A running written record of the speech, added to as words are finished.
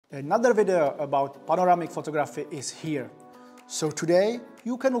Another video about panoramic photography is here. So today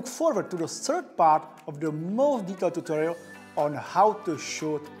you can look forward to the third part of the most detailed tutorial on how to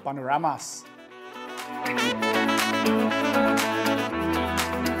shoot panoramas.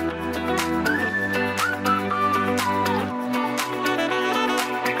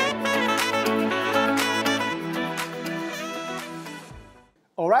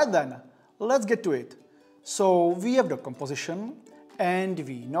 Alright then, let's get to it. So we have the composition and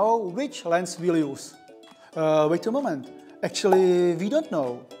we know which lens we'll use. Wait a moment, actually we don't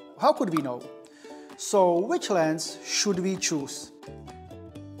know. How could we know? So which lens should we choose?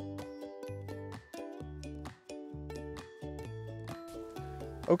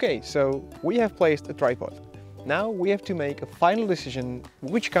 Okay, so we have placed a tripod. Now we have to make a final decision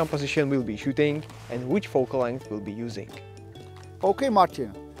which composition we'll be shooting and which focal length we'll be using. Okay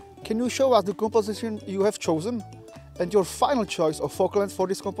Martin, can you show us the composition you have chosen and your final choice of focal length for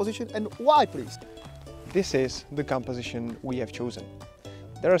this composition and why, please? This is the composition we have chosen.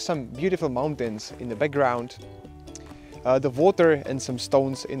 There are some beautiful mountains in the background, the water and some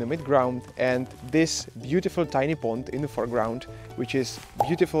stones in the midground, and this beautiful tiny pond in the foreground, which is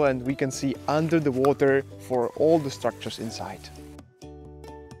beautiful and we can see under the water for all the structures inside.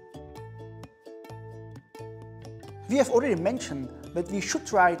 We have already mentioned that we should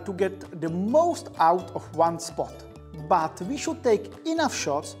try to get the most out of one spot, but we should take enough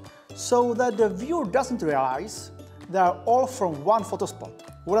shots so that the viewer doesn't realize they are all from one photo spot.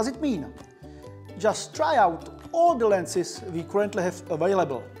 What does it mean? Just try out all the lenses we currently have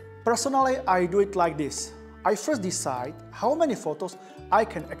available. Personally, I do it like this. I first decide how many photos I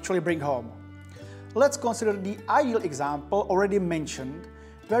can actually bring home. Let's consider the ideal example already mentioned,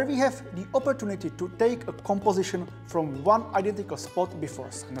 where we have the opportunity to take a composition from one identical spot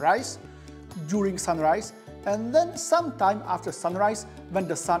before sunrise, during sunrise, and then sometime after sunrise when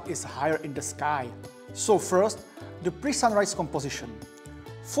the sun is higher in the sky. So first, the pre-sunrise composition.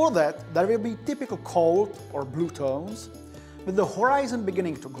 For that, there will be typical cold or blue tones, with the horizon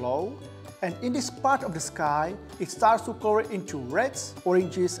beginning to glow, and in this part of the sky it starts to color into reds,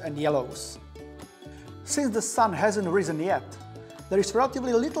 oranges and yellows. Since the sun hasn't risen yet, there is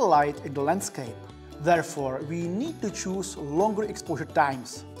relatively little light in the landscape. Therefore, we need to choose longer exposure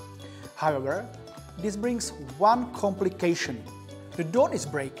times. However, this brings one complication. The dawn is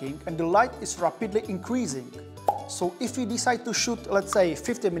breaking and the light is rapidly increasing. So if we decide to shoot, let's say,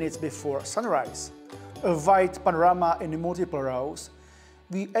 50 minutes before sunrise, a wide panorama in multiple rows,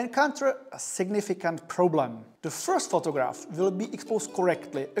 we encounter a significant problem. The first photograph will be exposed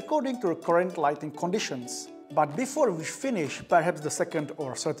correctly according to the current lighting conditions. But before we finish perhaps the second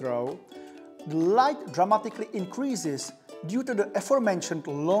or third row, the light dramatically increases due to the aforementioned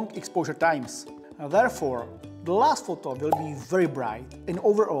long exposure times. Therefore, the last photo will be very bright and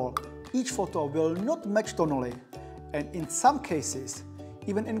overall each photo will not match tonally and in some cases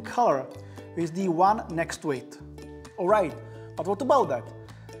even in color with the one next to it. Alright, but what about that?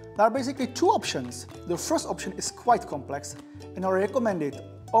 There are basically two options. The first option is quite complex and I recommend it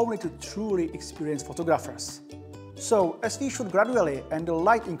only to truly experienced photographers. So, as we shoot gradually and the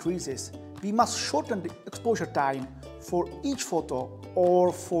light increases, we must shorten the exposure time for each photo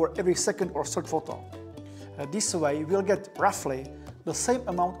or for every second or third photo. This way we'll get roughly the same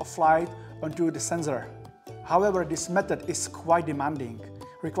amount of light onto the sensor. However, this method is quite demanding,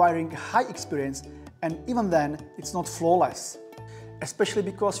 requiring high experience, and even then it's not flawless, especially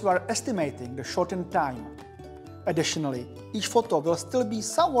because you are estimating the shortened time. Additionally, each photo will still be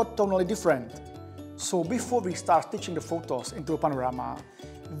somewhat tonally different. So before we start stitching the photos into a panorama,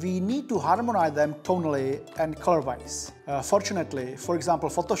 we need to harmonize them tonally and color-wise. Fortunately, for example,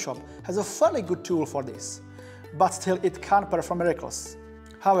 Photoshop has a fairly good tool for this, but still it can't perform miracles.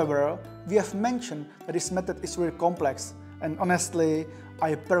 However, we have mentioned that this method is very complex, and honestly,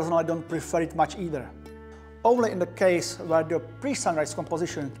 I personally don't prefer it much either. Only in the case where the pre-sunrise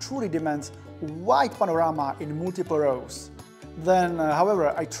composition truly demands wide panorama in multiple rows. Then,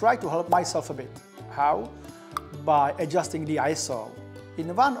 however, I try to help myself a bit. How? By adjusting the ISO.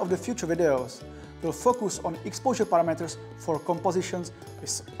 In one of the future videos, we'll focus on exposure parameters for compositions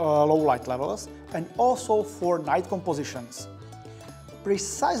with low light levels and also for night compositions.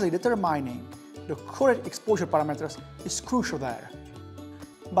 Precisely determining the correct exposure parameters is crucial there.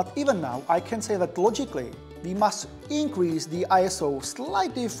 But even now, I can say that logically, we must increase the ISO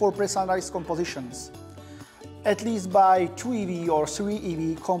slightly for pre-sunrise compositions, at least by 2 EV or 3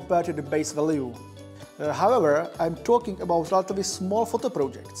 EV compared to the base value. However, I'm talking about relatively small photo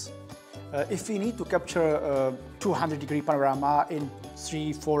projects. If we need to capture a 200-degree panorama in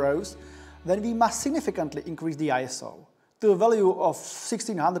 3-4 rows, then we must significantly increase the ISO to a value of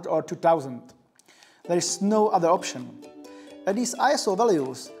 1600 or 2000. There is no other option. At these ISO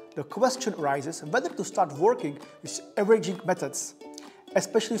values, the question arises whether to start working with averaging methods,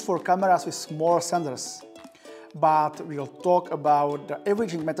 especially for cameras with smaller sensors. But we'll talk about the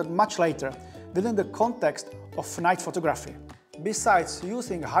averaging method much later within the context of night photography. Besides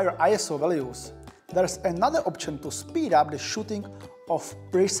using higher ISO values, there's another option to speed up the shooting of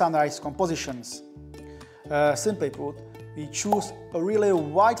pre-sunrise compositions. Simply put, we choose a really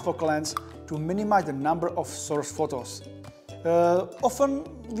wide focal length to minimize the number of source photos. Often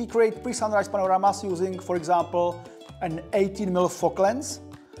we create pre-sunrise panoramas using, for example, an 18mm focal length,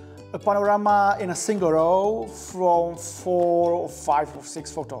 a panorama in a single row from 4 or 5 or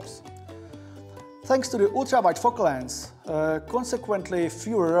 6 photos. Thanks to the ultra-wide focal length, consequently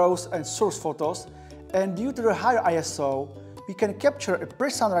fewer rows and source photos, and due to the higher ISO, we can capture a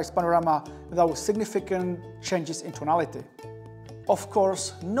pre-sunrise panorama without significant changes in tonality. Of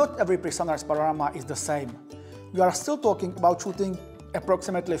course, not every pre-sunrise panorama is the same. We are still talking about shooting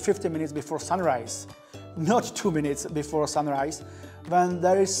approximately 50 minutes before sunrise, not 2 minutes before sunrise, when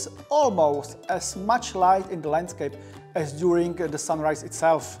there is almost as much light in the landscape as during the sunrise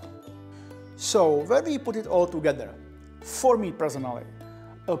itself. So, where do we put it all together? For me personally,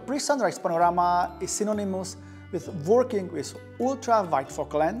 a pre-sunrise panorama is synonymous with working with ultra-wide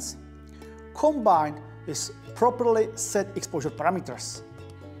focal lengths, combined with properly set exposure parameters.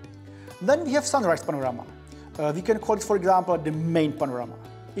 Then we have sunrise panorama. We can call it, for example, the main panorama.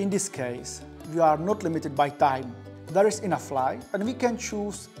 In this case, we are not limited by time. There is enough light and we can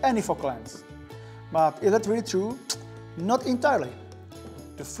choose any focal length. But is that really true? Not entirely.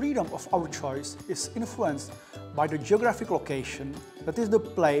 The freedom of our choice is influenced by the geographic location, that is the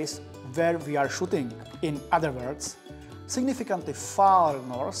place where we are shooting. In other words, significantly far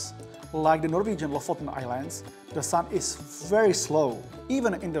north, like the Norwegian Lofoten Islands, the sun is very slow.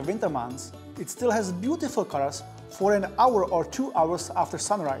 Even in the winter months, it still has beautiful colors for an hour or 2 hours after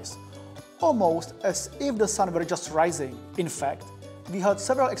sunrise, almost as if the sun were just rising. In fact, we had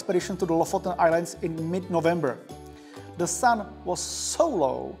several expeditions to the Lofoten Islands in mid-November. The sun was so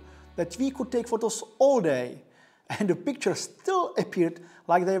low that we could take photos all day, and the pictures still appeared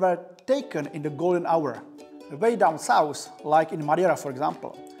like they were taken in the golden hour. Way down south, like in Madeira for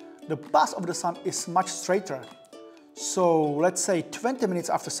example, the path of the sun is much straighter. So let's say 20 minutes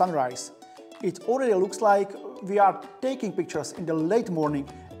after sunrise, it already looks like we are taking pictures in the late morning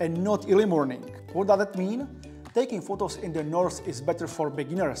and not early morning. What does that mean? Taking photos in the north is better for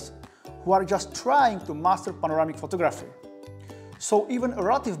beginners who are just trying to master panoramic photography. So even a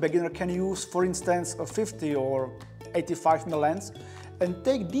relative beginner can use, for instance, a 50 or 85mm lens and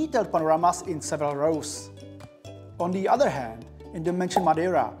take detailed panoramas in several rows. On the other hand, in the mentioned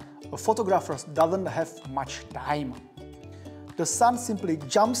Madeira, a photographer doesn't have much time. The sun simply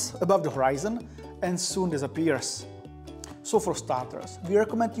jumps above the horizon and soon disappears. So for starters, we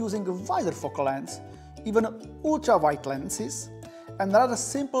recommend using a wider focal length, even ultra-wide lenses, and rather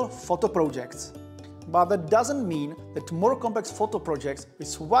simple photo projects. But that doesn't mean that more complex photo projects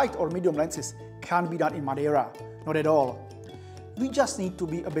with wide or medium lenses can't be done in Madeira. Not at all. We just need to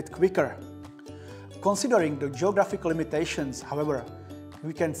be a bit quicker. Considering the geographical limitations, however,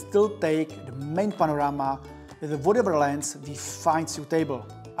 we can still take the main panorama with whatever lens we find suitable.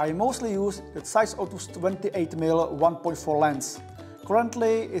 I mostly use the Zeiss Otus 28mm 1.4 lens.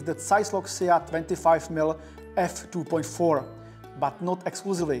 Currently is the Zeiss Loxia 25mm f2.4, but not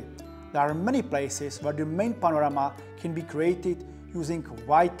exclusively. There are many places where the main panorama can be created using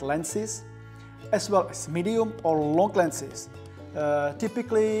wide lenses, as well as medium or long lenses,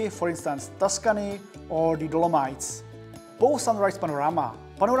 typically, for instance, Tuscany or the Dolomites. Post-sunrise panorama,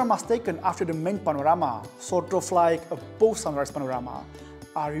 panoramas taken after the main panorama, sort of like a post-sunrise panorama,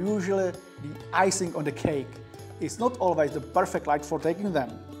 are usually the icing on the cake. It's not always the perfect light for taking them,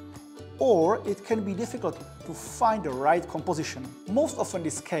 or it can be difficult to find the right composition. Most often in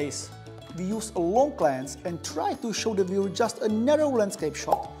this case, we use a long lens and try to show the viewer just a narrow landscape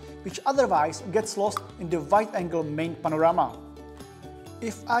shot, which otherwise gets lost in the wide-angle main panorama.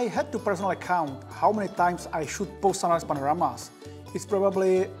 If I had to personally count how many times I shoot post-sunrise panoramas, it's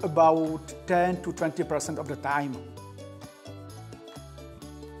probably about 10 to 20% of the time.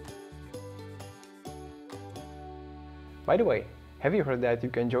 By the way, have you heard that you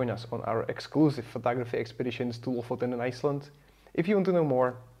can join us on our exclusive photography expeditions to Lofoten in Iceland? If you want to know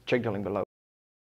more, check the link below.